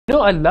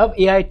know, I love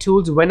AI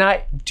tools when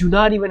I do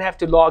not even have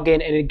to log in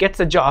and it gets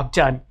the job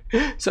done.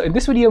 So in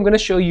this video, I'm going to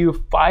show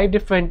you 5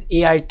 different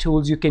AI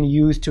tools you can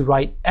use to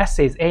write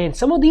essays. And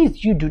some of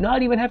these you do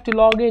not even have to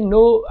log in,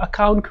 no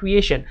account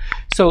creation.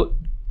 So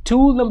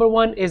tool number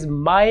 1 is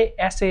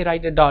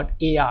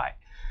myessaywriter.ai.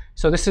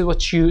 So this is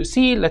what you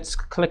see. Let's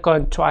click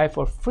on try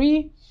for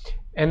free.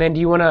 And then do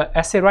you want an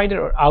essay writer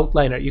or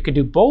outliner? You can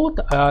do both.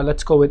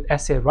 Let's go with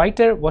essay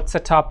writer. What's the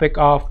topic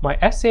of my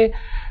essay?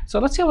 So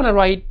let's say I want to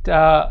write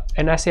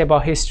an essay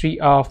about history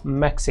of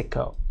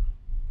Mexico.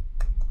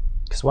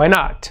 Because why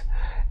not?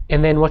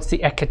 And then what's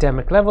the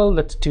academic level?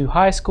 Let's do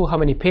high school. How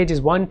many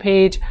pages? 1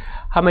 page.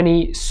 How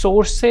many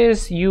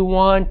sources you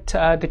want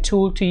the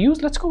tool to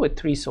use? Let's go with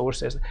 3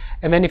 sources.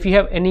 And then if you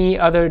have any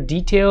other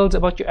details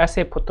about your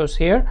essay, put those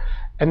here.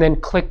 And then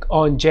click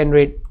on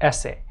generate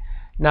essay.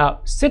 Now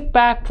sit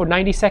back for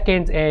 90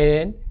 seconds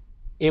and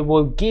it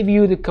will give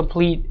you the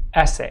complete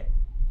essay.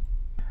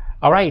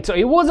 All right, so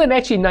it wasn't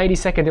actually 90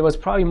 seconds, it was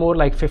probably more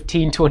like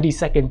 15-20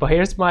 seconds, but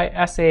here's my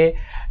essay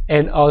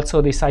and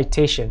also the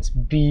citations.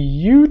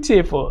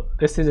 Beautiful,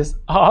 this is just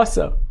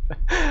awesome.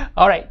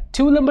 All right,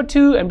 tool number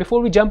 2, and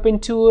before we jump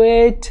into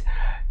it,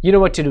 you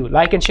know what to do.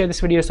 Like and share this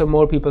video so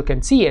more people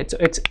can see it. So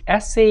it's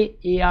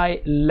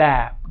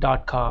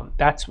EssayAIlabcom.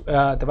 That's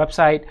the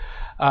website.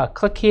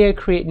 Click here,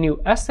 create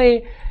new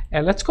essay.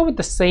 And let's go with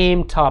the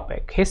same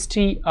topic,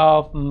 history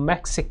of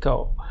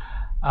Mexico.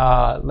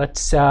 How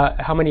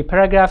many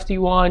paragraphs do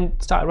you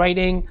want? Start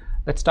writing.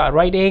 Let's start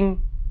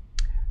writing.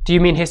 Do you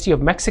mean history of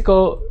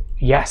Mexico?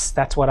 Yes,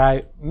 that's what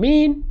I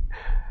mean.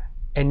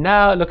 And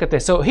now look at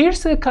this. So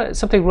here's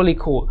something really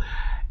cool.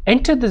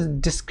 Enter the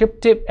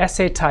descriptive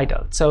essay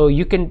title. So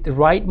you can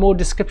write more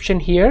description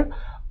here,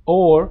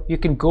 or you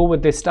can go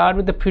with this, start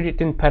with the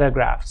pre-written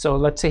paragraph. So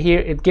let's say here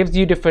it gives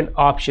you different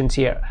options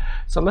here.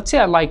 So let's say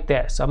I like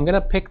this, so I'm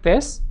gonna pick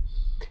this,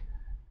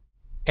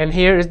 and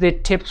here is the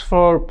tips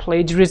for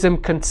plagiarism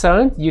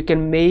concerns. You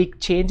can make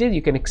changes,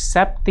 you can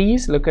accept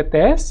these. Look at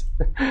this.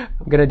 I'm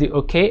gonna do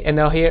okay, and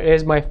now here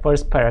is my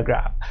first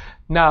paragraph.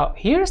 Now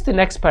here's the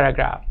next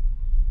paragraph,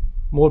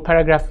 more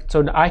paragraph.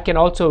 So I can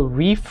also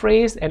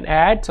rephrase and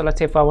add. So let's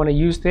say if I want to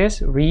use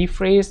this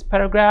rephrase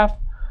paragraph.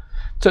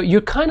 So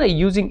you're kind of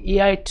using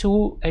AI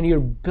tool and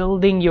you're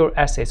building your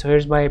essay. So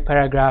here's my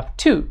paragraph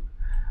 2,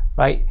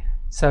 right?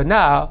 So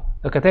now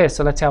look at this.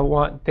 So let's say I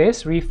want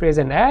this, rephrase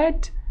and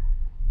add,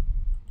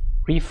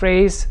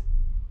 rephrase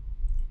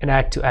and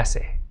add to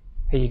essay.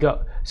 Here you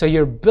go. So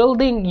you're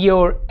building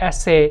your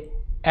essay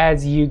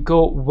as you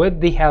go with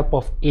the help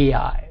of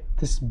AI.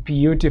 This is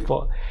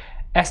beautiful.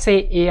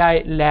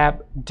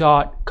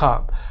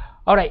 EssayAIlab.com.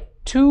 All right,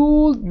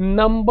 tool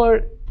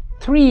number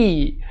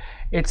 3.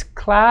 It's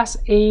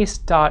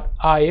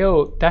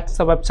Classaceio. That's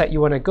the website you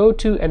want to go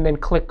to, and then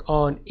click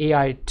on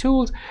AI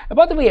tools. And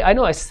by the way, I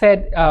know I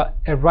said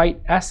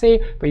write essay,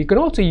 but you can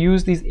also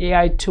use these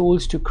AI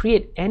tools to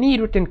create any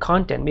written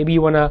content. Maybe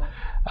you want to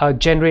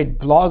generate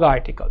blog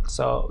articles,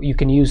 so you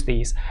can use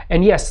these.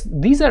 And yes,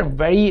 these are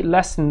very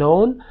less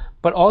known,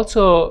 but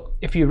also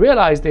if you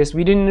realize this,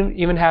 we didn't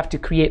even have to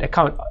create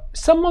account.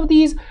 Some of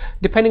these,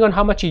 depending on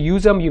how much you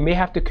use them, you may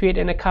have to create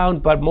an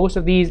account, but most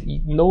of these,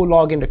 no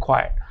login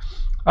required.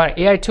 All right,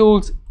 AI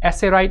tools,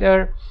 essay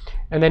writer,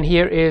 and then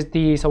here is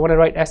so I want to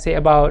write essay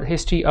about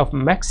history of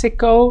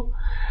Mexico.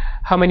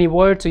 How many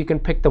words? So you can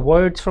pick the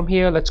words from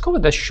here. Let's go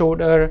with the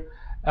shorter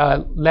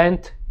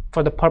length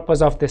for the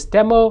purpose of this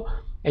demo.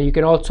 And you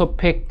can also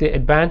pick the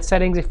advanced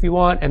settings if you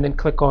want, and then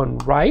click on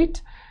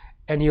write.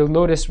 And you'll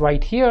notice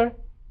right here,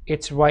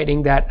 it's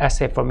writing that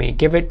essay for me.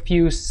 Give it a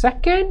few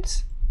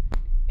seconds.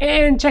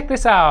 And check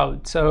this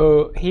out.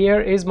 So here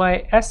is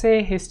my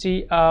essay,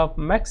 history of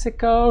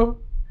Mexico.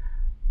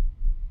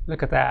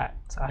 Look at that.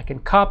 So I can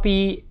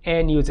copy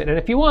and use it. And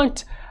if you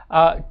want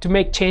to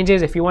make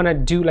changes, if you want to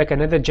do like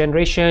another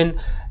generation,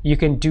 you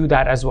can do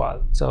that as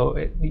well. So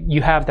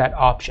you have that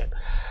option.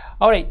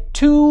 All right,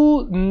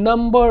 tool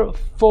number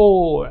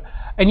 4.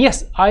 And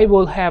yes, I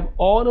will have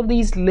all of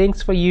these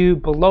links for you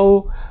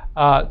below,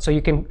 so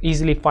you can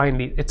easily find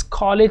these. It's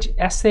College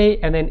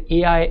Essay and then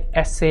AI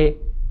Essay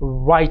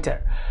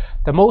Writer,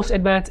 the most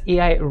advanced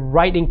AI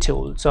writing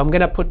tool. So I'm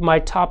gonna put my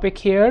topic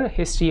here,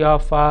 history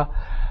of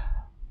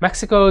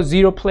Mexico,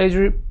 0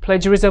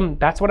 plagiarism.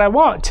 That's what I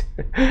want.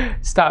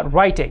 Start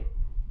writing,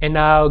 and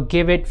now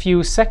give it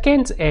few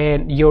seconds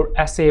and your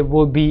essay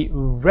will be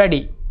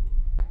ready.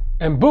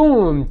 And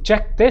boom,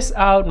 check this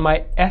out,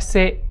 my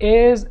essay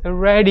is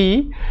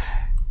ready.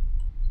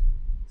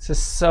 This is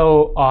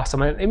so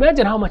awesome. And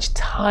imagine how much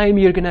time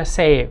you're gonna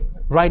save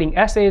writing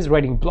essays,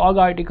 writing blog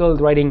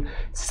articles, writing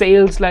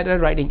sales letter,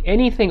 writing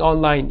anything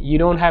online. You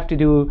don't have to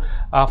do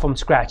from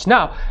scratch.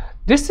 Now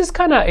this is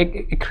kind of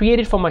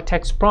created from a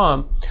text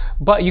prompt,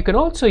 but you can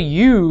also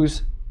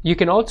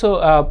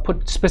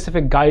put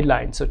specific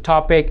guidelines. So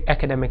topic,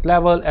 academic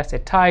level, essay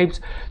types.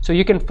 So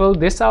you can fill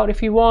this out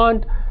if you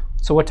want.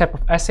 So what type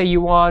of essay you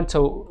want.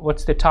 So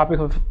what's the topic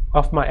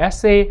of my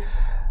essay?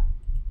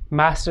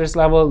 Master's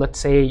level, let's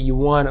say you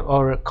want,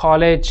 or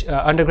college,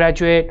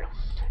 undergraduate,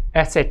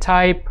 essay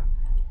type,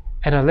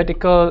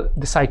 analytical,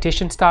 the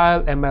citation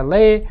style,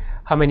 MLA,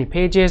 how many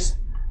pages,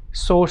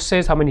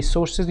 sources, how many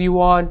sources you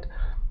want.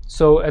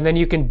 So, and then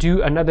you can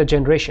do another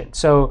generation.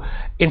 So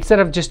instead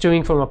of just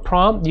doing from a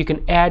prompt, you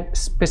can add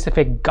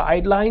specific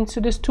guidelines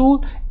to this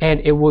tool and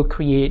it will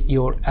create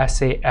your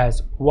essay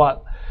as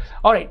well.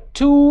 All right,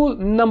 tool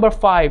number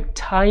 5,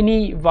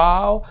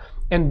 TinyVow.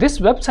 And this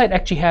website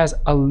actually has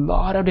a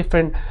lot of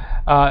different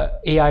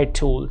AI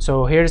tools.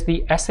 So here's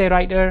the essay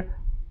writer,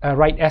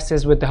 write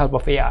essays with the help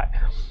of AI.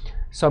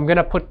 So I'm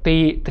gonna put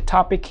the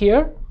topic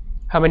here,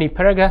 how many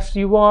paragraphs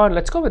you want.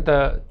 Let's go with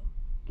the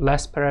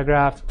less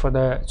paragraph for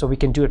the, so we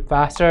can do it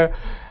faster.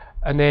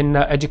 And then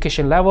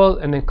education level,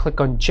 and then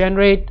click on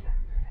generate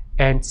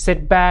and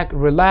sit back,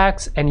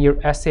 relax, and your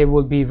essay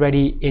will be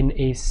ready in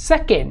a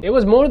second. It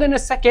was more than a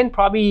second,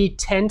 probably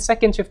 10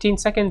 seconds, 15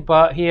 seconds,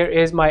 but here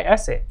is my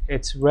essay.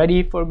 It's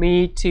ready for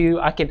me to,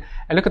 and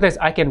look at this,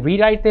 I can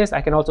rewrite this.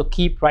 I can also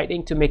keep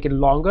writing to make it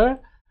longer.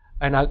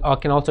 And I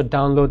can also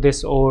download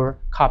this or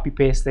copy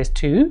paste this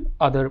to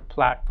other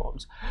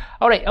platforms.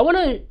 All right,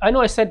 I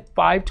know I said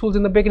 5 tools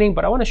in the beginning,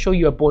 but I wanna show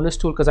you a bonus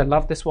tool because I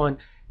love this one,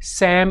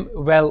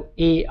 Samwell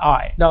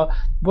AI. Now,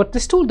 what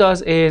this tool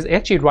does is it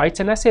actually writes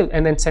an essay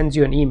and then sends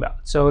you an email.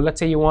 So let's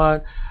say you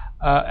want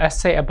an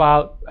essay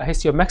about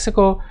history of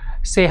Mexico,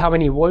 say how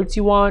many words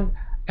you want,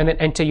 and then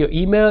enter your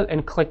email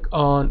and click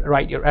on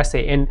write your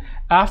essay. And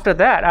after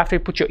that, after you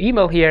put your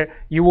email here,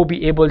 you will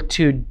be able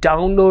to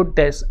download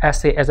this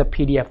essay as a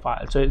PDF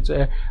file. So it's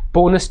a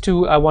bonus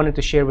tool I wanted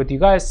to share with you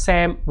guys,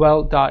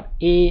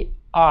 Samwell.ai.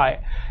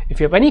 If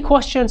you have any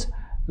questions,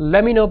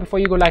 let me know before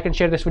you go like and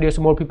share this video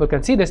so more people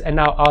can see this. And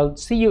now I'll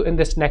see you in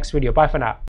this next video. Bye for now.